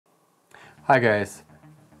Hi guys,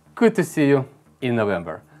 good to see you in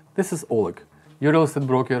November. This is Oleg, your real estate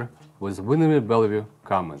broker with Seattle Bellevue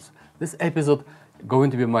comments. This episode going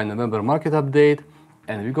to be my November market update,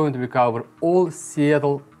 and we're going to cover all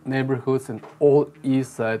Seattle neighborhoods and all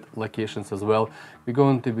Eastside locations as well. We're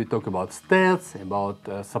going to be talking about stats,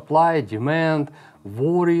 about supply, demand,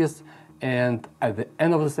 worries, and at the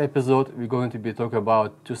end of this episode, we're going to be talking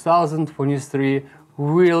about 2023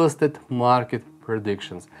 real estate market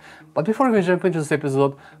predictions. But before we jump into this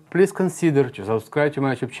episode, please consider to subscribe to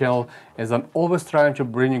my YouTube channel, as I'm always trying to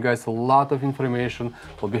bring you guys a lot of information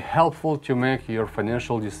that will be helpful to make your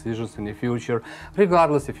financial decisions in the future,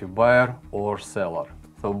 regardless if you're buyer or seller.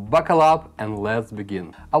 So buckle up and let's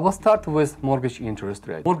begin. I will start with mortgage interest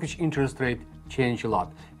rate. Mortgage interest rate changed a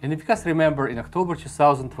lot. And if you guys remember, in October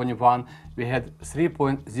 2021, we had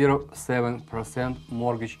 3.07%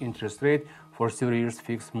 mortgage interest rate for 30 years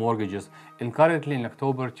fixed mortgages. And currently in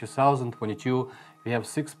October 2022, we have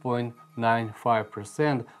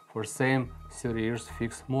 6.95% for same 30 years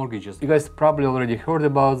fixed mortgages. You guys probably already heard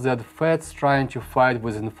about that. Fed's trying to fight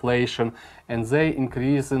with inflation, and they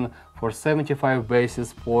increasing for 75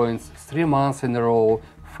 basis points 3 months in a row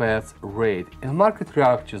Fed's rate. And market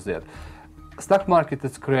react to that. Stock market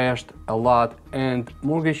has crashed a lot, and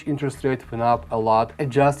mortgage interest rate went up a lot,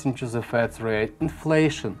 adjusting to the Fed's rate,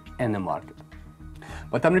 inflation, and the market.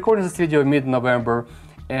 But I'm recording this video mid-November,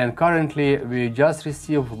 and currently we just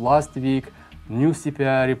received last week new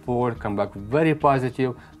CPI report, come back very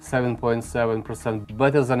positive, 7.7%,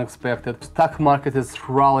 better than expected. Stock market is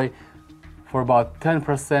rally for about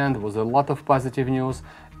 10%, with a lot of positive news,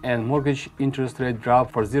 and mortgage interest rate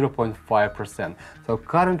dropped for 0.5%. So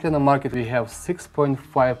currently in the market we have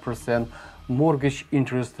 6.5% mortgage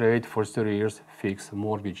interest rate for 30 years fixed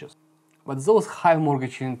mortgages. But those high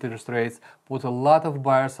mortgage interest rates put a lot of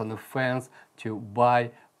buyers on the fence to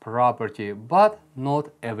buy property, but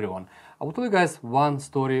not everyone. I will tell you guys one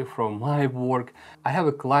story from my work. I have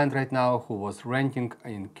a client right now who was renting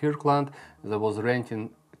in Kirkland. That was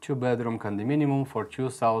renting 2-bedroom condominium for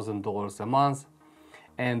 $2,000 a month,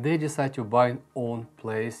 and they decided to buy an own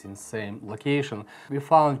place in same location. We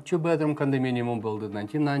found 2-bedroom condominium built in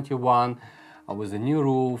 1991 with a new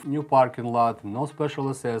roof, new parking lot, no special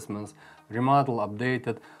assessments, remodel,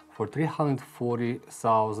 updated for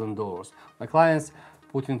 $340,000. My clients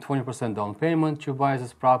put in 20% down payment to buy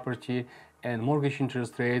this property, and mortgage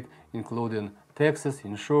interest rate, including taxes,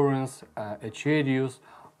 insurance, HA dues,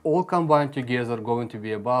 all combined together going to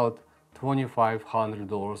be about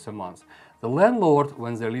 $2,500 a month. The landlord,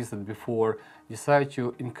 when they listed before, decided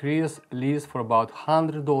to increase lease for about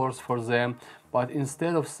 $100 for them, but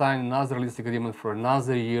instead of signing another lease agreement for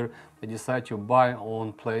another year, they decided to buy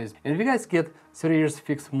own place. And if you guys get 30 years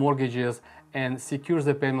fixed mortgages and secure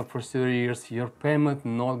the payment for 30 years, your payment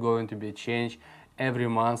not going to be changed every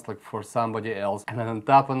month like for somebody else. And on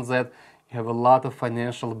top of that, you have a lot of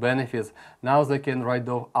financial benefits. Now they can write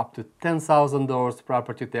off up to $10,000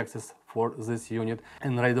 property taxes for this unit,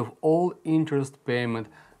 and write off all interest payment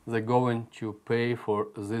they're going to pay for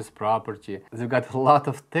this property. They've got a lot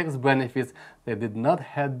of tax benefits they did not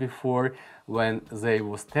have before when they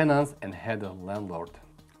was tenants and had a landlord.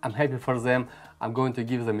 I'm happy for them. I'm going to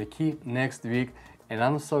give them a key next week, and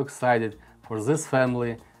I'm so excited for this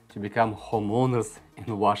family to become homeowners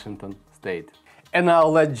in Washington State. And now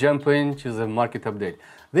let's jump into the market update.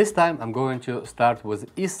 This time I'm going to start with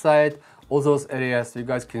Eastside, all those areas you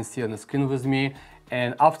guys can see on the screen with me.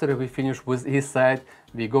 And after we finish with Eastside,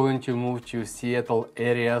 we're going to move to Seattle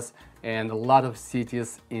areas and a lot of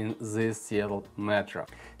cities in this Seattle metro.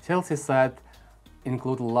 Seattle Eastside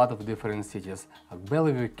include a lot of different cities, like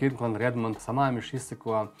Bellevue, Kirkland, Redmond, Sammamish,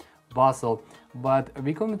 Issaquah, Basel, but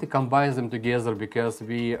we're going to combine them together because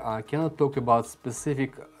we cannot talk about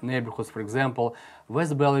specific neighborhoods. For example,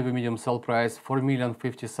 West Bellevue medium sell price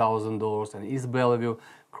 $4,050,000, and East Bellevue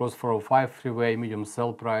Cross 405 freeway medium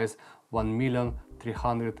sell price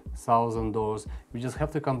 $1,300,000. We just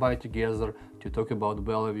have to combine together to talk about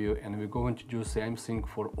Bellevue, and we're going to do the same thing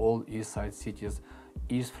for all Eastside cities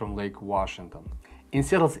east from Lake Washington. In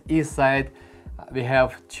Seattle's East Side, we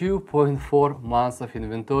have 2.4 months of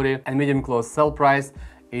inventory, and medium close sell price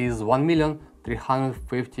is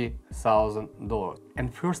 $1,350,000,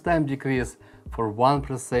 and first time decrease for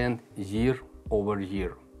 1% year over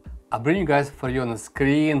year. I'll bring you guys for you on the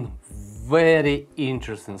screen very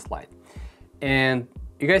interesting slide, and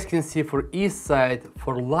you guys can see for East Side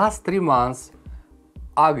for last 3 months,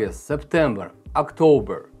 August, September,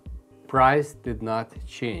 October, price did not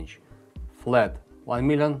change, flat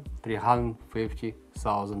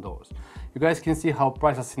 $1,350,000. You guys can see how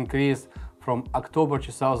prices increased from October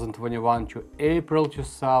 2021 to April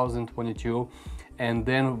 2022, and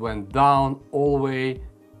then went down all the way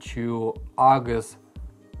to August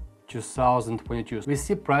 2022. We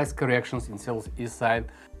see price corrections in Seattle's east side,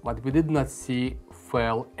 but we did not see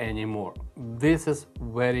fall anymore. This is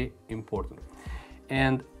very important.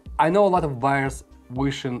 And I know a lot of buyers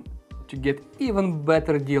wishing to get even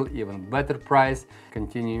better deal, even better price,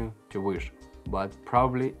 continue to wish, but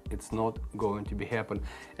probably it's not going to be happen.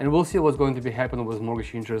 And we'll see what's going to be happening with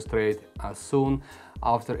mortgage interest rate soon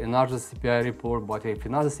after another CPI report. But if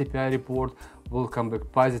another CPI report will come back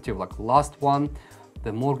positive like last one,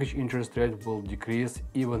 the mortgage interest rate will decrease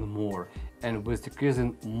even more. And with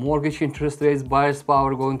decreasing mortgage interest rates, buyers'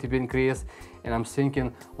 power going to be increased. And I'm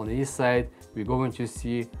thinking on the east side, we're going to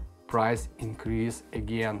see price increase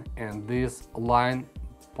again. And this line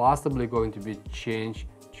possibly going to be changed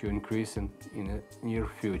to increasing in the near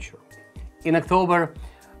future. In October,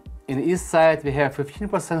 in the east side, we have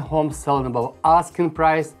 15% homes selling above asking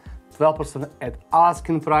price, 12% at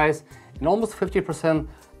asking price, and almost 50%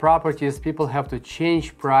 properties people have to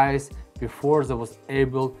change price before they was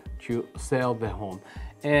able to sell the home.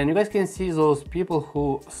 And you guys can see those people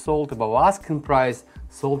who sold above asking price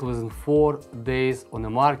sold within 4 days on the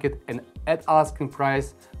market, and at asking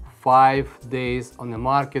price 5 days on the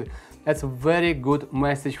market. That's a very good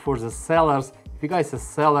message for the sellers. If you guys are a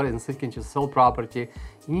seller and thinking to sell property,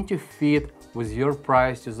 you need to fit with your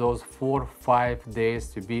price to those 4-5 days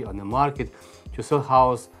to be on the market to sell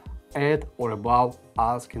house at or above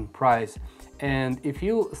asking price. And if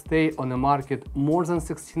you stay on the market more than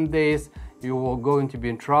 16 days, you are going to be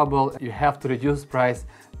in trouble. You have to reduce price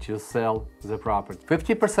to sell the property.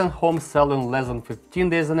 50% homes selling less than 15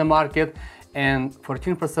 days on the market, and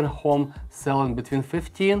 14% home selling between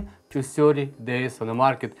 15 to 30 days on the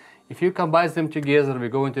market. If you combine them together, we're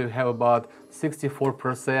going to have about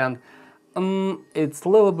 64%. It's a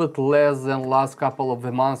little bit less than last couple of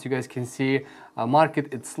the months. You guys can see market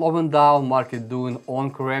it's slowing down, market doing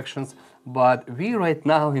own corrections, but we right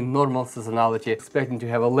now in normal seasonality expecting to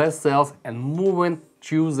have a less sales and moving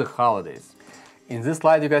to the holidays. In this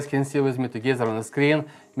slide, you guys can see with me together on the screen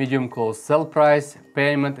medium close sell price,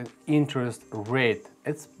 payment, and interest rate.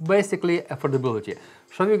 It's basically affordability.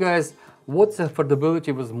 Show you guys what's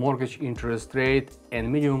affordability with mortgage interest rate and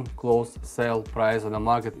medium close sale price on the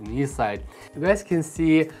market in the east side. You guys can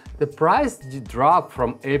see the price dropped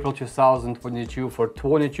from April 2022 for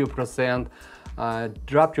 22%,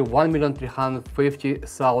 dropped to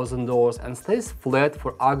 $1,350,000 and stays flat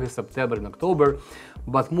for August, September, and October.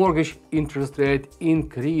 But mortgage interest rate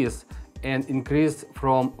increased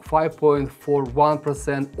from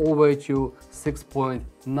 5.41% all the way to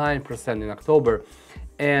 6.9% in October.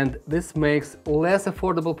 And this makes less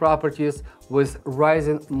affordable properties with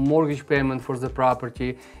rising mortgage payment for the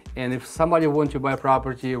property. And if somebody wants to buy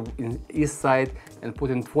property in east side and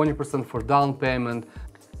put in 20% for down payment,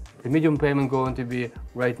 the median payment going to be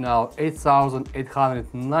right now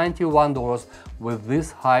 $8,891 with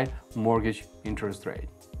this high mortgage interest rate.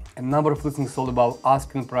 A number of listings sold above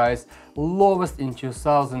asking price, lowest in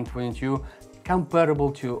 2022,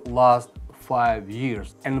 comparable to last 5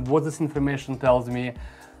 years. And what this information tells me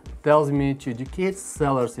to educate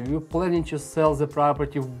sellers. If you're planning to sell the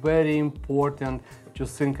property, very important to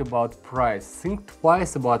think about price. Think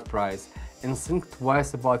twice about price and think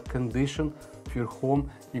twice about condition of your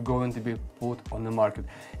home you're going to be put on the market.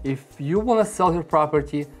 If you want to sell your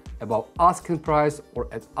property above asking price or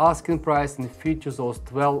at asking price and features those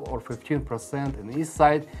 12 or 15% in the east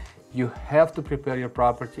side, you have to prepare your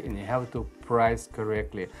property and you have to price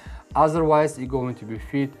correctly. Otherwise, you're going to be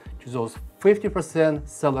fit to those 50%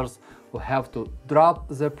 sellers who have to drop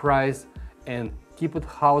the price and keep it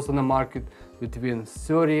house on the market between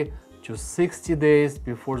 30 to 60 days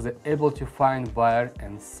before they're able to find buyer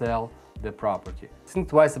and sell the property. Think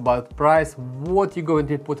twice about price, what you're going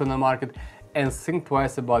to put on the market, and think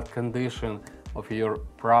twice about condition of your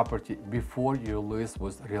property before you list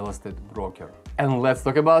with real estate broker. And let's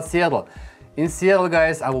talk about Seattle. In Seattle,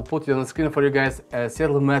 guys, I will put it on the screen for you guys,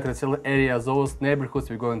 Seattle Metro, Seattle area, those neighborhoods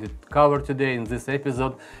we're going to cover today in this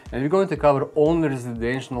episode, and we're going to cover only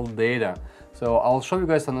residential data. So I'll show you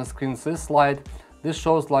guys on the screen this slide. This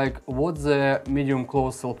shows like what's the medium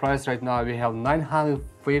close sale price right now. We have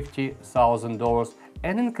 $950,000,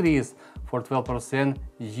 an increase for 12%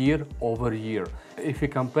 year over year. If we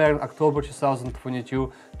compare October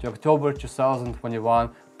 2022 to October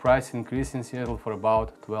 2021, price increase in Seattle for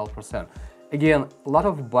about 12%. Again, a lot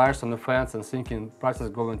of buyers on the fence and thinking prices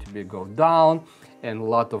going to go down, and a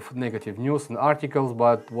lot of negative news and articles,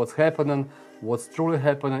 but what's happening, what's truly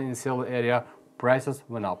happening in Seattle area, prices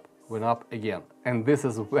went up again. And this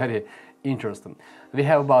is very interesting. We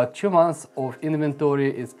have about 2 months of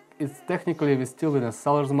inventory. It's technically we're still in a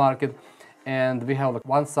seller's market, and we have like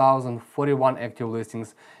 1,041 active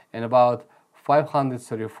listings and about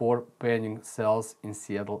 534 pending sales in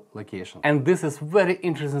Seattle location. And this is very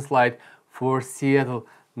interesting slide for Seattle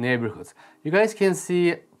neighborhoods. You guys can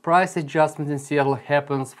see price adjustment in Seattle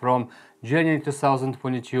happens from January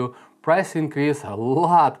 2022. Price increase a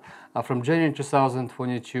lot from January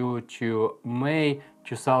 2022 to May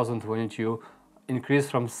 2022. Increase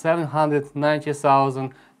from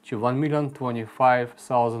 $790,000 to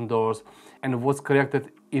 $1,025,000, and was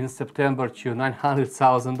corrected in September to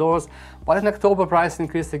 $900,000. But in October, price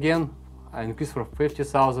increased again, increased for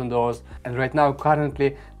 $50,000, and right now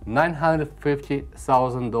currently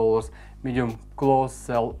 $950,000 medium close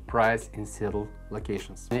sell price in Seattle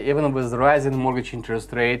locations. Even with rising mortgage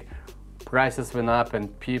interest rate, prices went up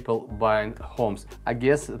and people buying homes. I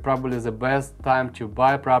guess probably the best time to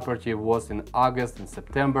buy property was in August and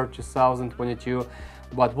September 2022,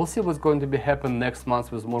 but we'll see what's going to be happen next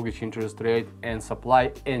month with mortgage interest rate and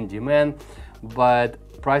supply and demand. But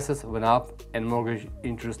prices went up and mortgage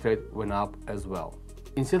interest rate went up as well.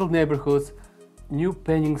 In Seattle neighborhoods, new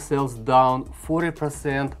pending sales down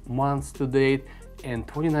 40% months to date and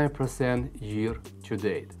 29% year to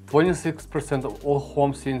date. 26% of all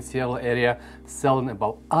homes in Seattle area selling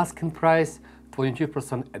above asking price,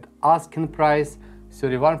 22% at asking price,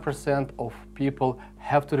 31% of people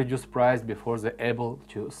have to reduce price before they're able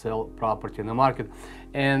to sell property in the market.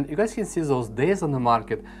 And you guys can see those days on the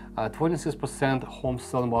market, 26% homes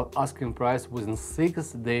selling about asking price within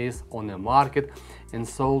 6 days on the market, and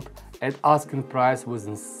sold at asking price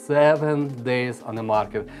within 7 days on the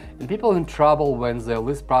market. And people in trouble when they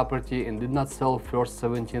list property and did not sell first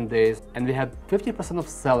 17 days. And we had 50% of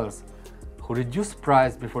sellers who reduced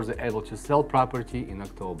price before they're able to sell property in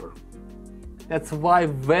October. That's why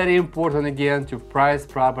very important again to price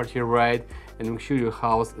property right and make sure your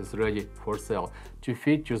house is ready for sale to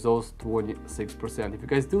fit to those 26%. If you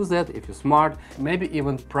guys do that, if you're smart, maybe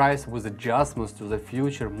even price with adjustments to the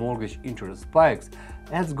future mortgage interest spikes,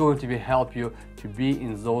 that's going to help you to be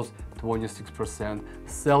in those 26%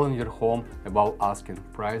 selling your home above asking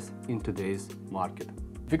price in today's market.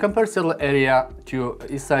 If we compare Seattle area to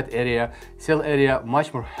Eastside area, Seattle area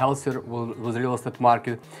much more healthier with real estate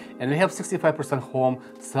market, and we have 65% home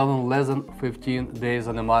selling less than 15 days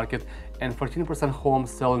on the market, and 14% home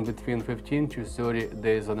selling between 15 to 30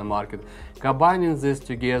 days on the market. Combining this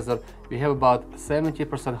together, we have about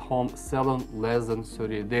 70% home selling less than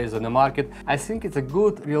 30 days on the market. I think it's a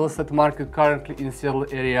good real estate market currently in Seattle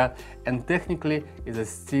area, and technically it's a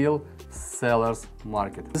still seller's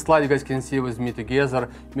market. This slide you guys can see with me together,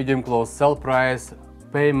 medium close sell price,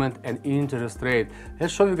 payment and interest rate.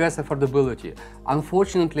 Let's show you guys affordability.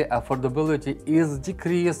 Unfortunately, affordability is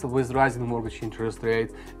decreased with rising mortgage interest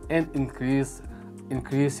rate and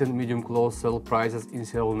increasing medium close sell prices in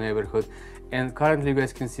Seattle neighborhood. And currently you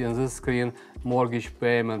guys can see on this screen mortgage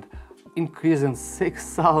payment increasing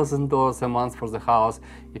 $6,000 a month for the house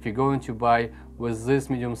if you're going to buy with this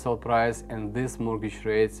medium sell price and this mortgage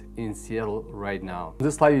rates in Seattle right now. In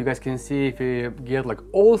this slide you guys can see if you get like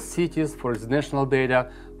all cities for national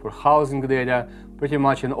data, for housing data, pretty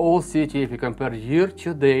much in all cities if you compare year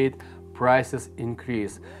to date, prices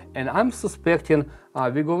increase. And I'm suspecting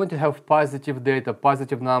we're going to have positive data,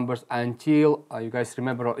 positive numbers until, you guys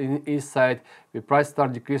remember in Eastside, the price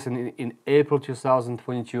start decreasing in April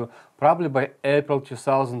 2022. Probably by April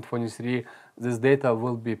 2023, this data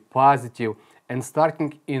will be positive. And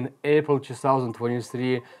starting in April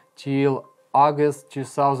 2023 till August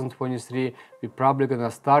 2023, we're probably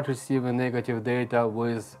gonna start receiving negative data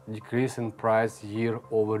with decreasing price year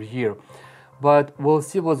over year. But we'll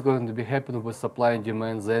see what's going to be happening with supply and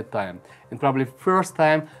demand that time. And probably first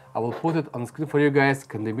time I will put it on screen for you guys,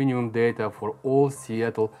 condominium data for all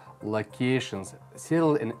Seattle locations.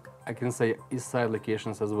 Seattle and I can say Eastside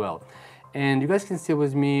locations as well. And you guys can see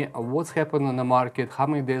with me what's happened on the market, how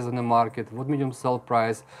many days on the market, what medium sell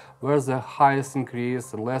price, where's the highest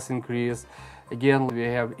increase and less increase. Again, we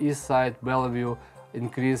have Eastside, Bellevue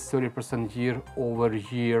increased 30% year over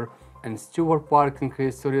year, and Stewart Park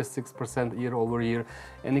increased 36% year over year.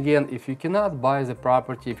 And again, if you cannot buy the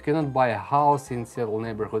property, if you cannot buy a house in Seattle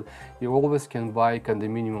neighborhood, you always can buy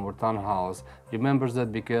condominium or townhouse. Remember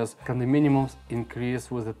that because condominiums increase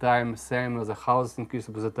with the time, same as the house increase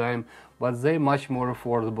with the time, but they're much more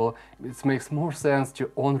affordable. It makes more sense to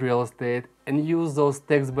own real estate and use those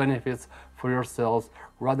tax benefits for yourselves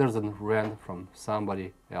rather than rent from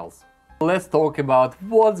somebody else. Let's talk about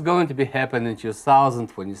what's going to be happening in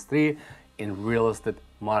 2023 in real estate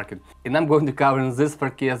market. And I'm going to cover in this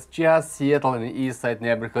forecast just Seattle and the Eastside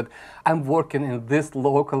neighborhood. I'm working in this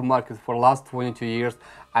local market for last 22 years.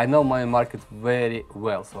 I know my market very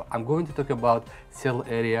well, so I'm going to talk about Seattle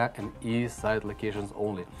area and Eastside locations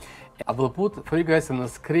only. I will put for you guys on the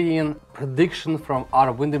screen prediction from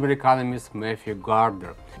our Windermere economist Matthew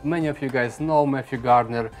Gardner. Many of you guys know Matthew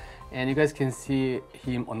Gardner, and you guys can see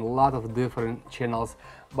him on a lot of different channels,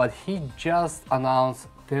 but he just announced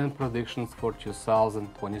 10 predictions for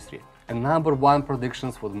 2023. And number one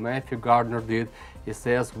predictions what Matthew Gardner did, he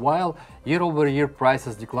says while year-over-year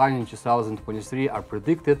prices decline in 2023 are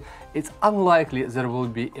predicted, it's unlikely there will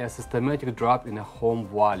be a systematic drop in a home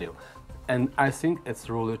value. And I think it's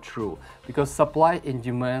really true, because supply and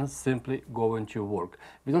demand simply going to work.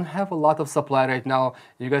 We don't have a lot of supply right now.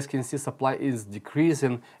 You guys can see supply is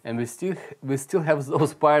decreasing, and we still have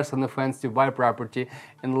those buyers on the fence to buy property,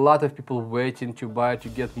 and a lot of people waiting to buy to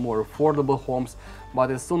get more affordable homes. But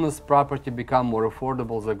as soon as property become more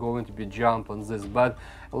affordable, they're going to be jump on this. But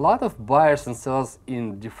a lot of buyers and sellers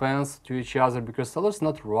in defense to each other, because sellers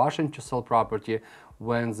not rushing to sell property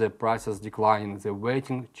when the prices decline, they're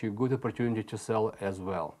waiting to good opportunity to sell as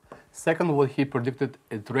well. Second, what he predicted,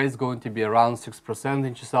 it rate's going to be around 6%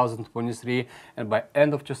 in 2023, and by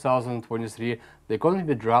end of 2023, the economy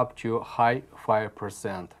will drop to high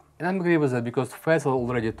 5%. And I agree with that, because Fed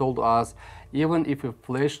already told us, even if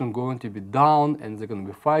inflation going to be down and they're going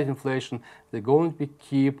to be fight inflation, they're going to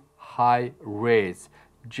keep high rates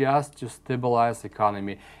just to stabilize the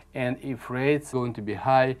economy. And if rates going to be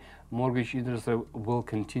high, mortgage interest rate will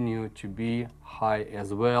continue to be high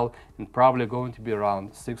as well, and probably going to be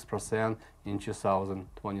around 6% in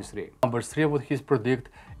 2023. Number three, what he's predict,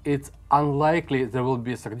 it's unlikely there will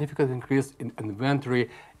be a significant increase in inventory,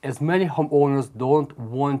 as many homeowners don't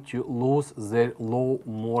want to lose their low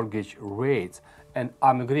mortgage rates. And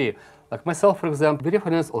I agree. Like myself, for example, we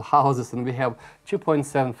refinance all houses and we have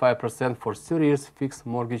 2.75% for 30 years fixed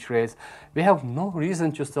mortgage rates. We have no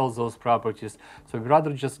reason to sell those properties, so we'd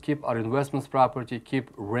rather just keep our investments property,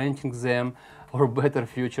 keep renting them for a better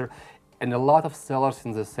future. And a lot of sellers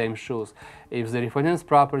in the same shoes. If they refinance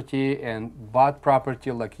property and bought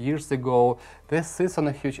property like years ago, they sit on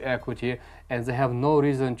a huge equity and they have no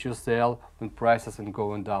reason to sell when prices are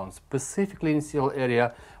going down. Specifically in Seattle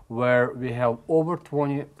area, where we have over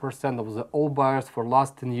 20% of the all buyers for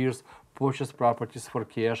last 10 years purchase properties for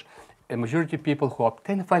cash. A majority of people who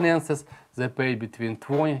obtain finances, they pay between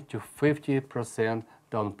 20 to 50%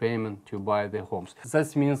 down payment to buy their homes.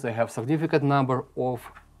 That means they have significant number of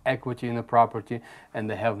equity in the property and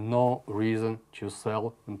they have no reason to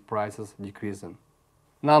sell when prices decreasing.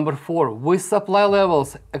 Number four, with supply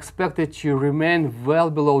levels expected to remain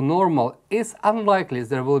well below normal, it's unlikely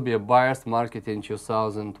there will be a buyer's market in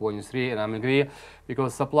 2023, and I agree,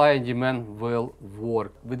 because supply and demand will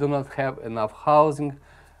work. We do not have enough housing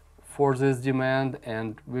for this demand,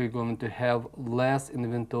 and we're going to have less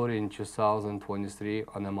inventory in 2023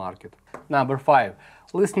 on the market. Number five,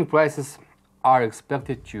 listing prices are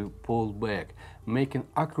expected to pull back, making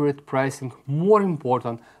accurate pricing more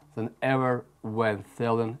important than ever when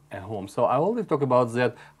selling a home. So I already talk about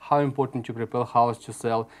that, how important to prepare house to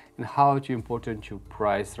sell and how important to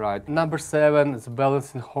price right. Number seven is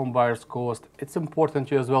balancing home buyers cost. It's important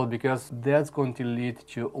too as well, because that's going to lead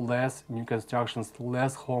to less new constructions,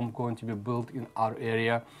 less home going to be built in our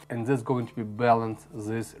area, and that's going to be balance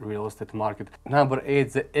this real estate market. Number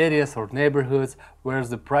eight, the areas or neighborhoods where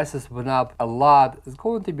the prices went up a lot is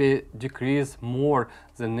going to be decrease more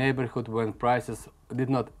than neighborhood when prices did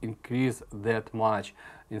not increase that much.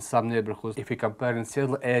 In some neighborhoods, if we compare in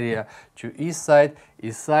Seattle area to Eastside,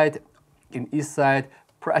 in Eastside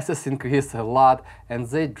prices increased a lot and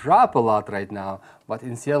they drop a lot right now. But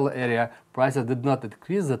in Seattle area, prices did not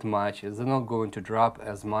increase that much. They're not going to drop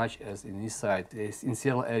as much as in Eastside. In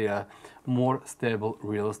Seattle area, more stable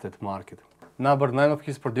real estate market. Number nine of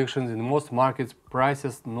his predictions, in most markets,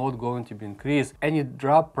 prices not going to be increased. Any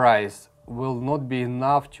drop price will not be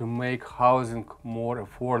enough to make housing more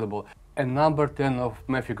affordable. And number 10 of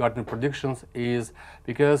Matthew Gardner predictions is,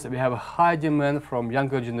 because we have a high demand from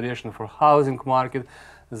younger generation for housing market,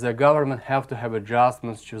 the government have to have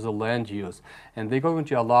adjustments to the land use, and they're going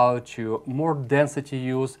to allow to more density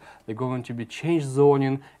use, they're going to be change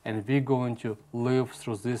zoning, and we're going to live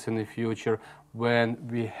through this in the future when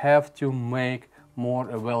we have to make more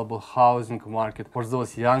available housing market for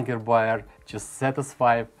those younger buyers to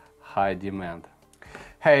satisfy high demand.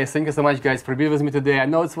 Hey, thank you so much guys for being with me today. I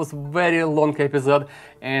know it was a very long episode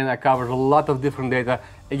and I covered a lot of different data.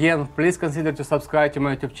 Again, please consider to subscribe to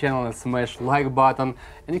my YouTube channel and smash like button,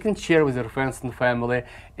 and you can share with your friends and family.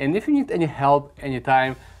 And if you need any help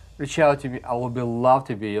anytime, reach out to me. I will be love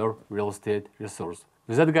to be your real estate resource.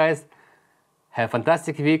 With that, guys, have a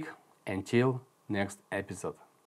fantastic week. Until next episode.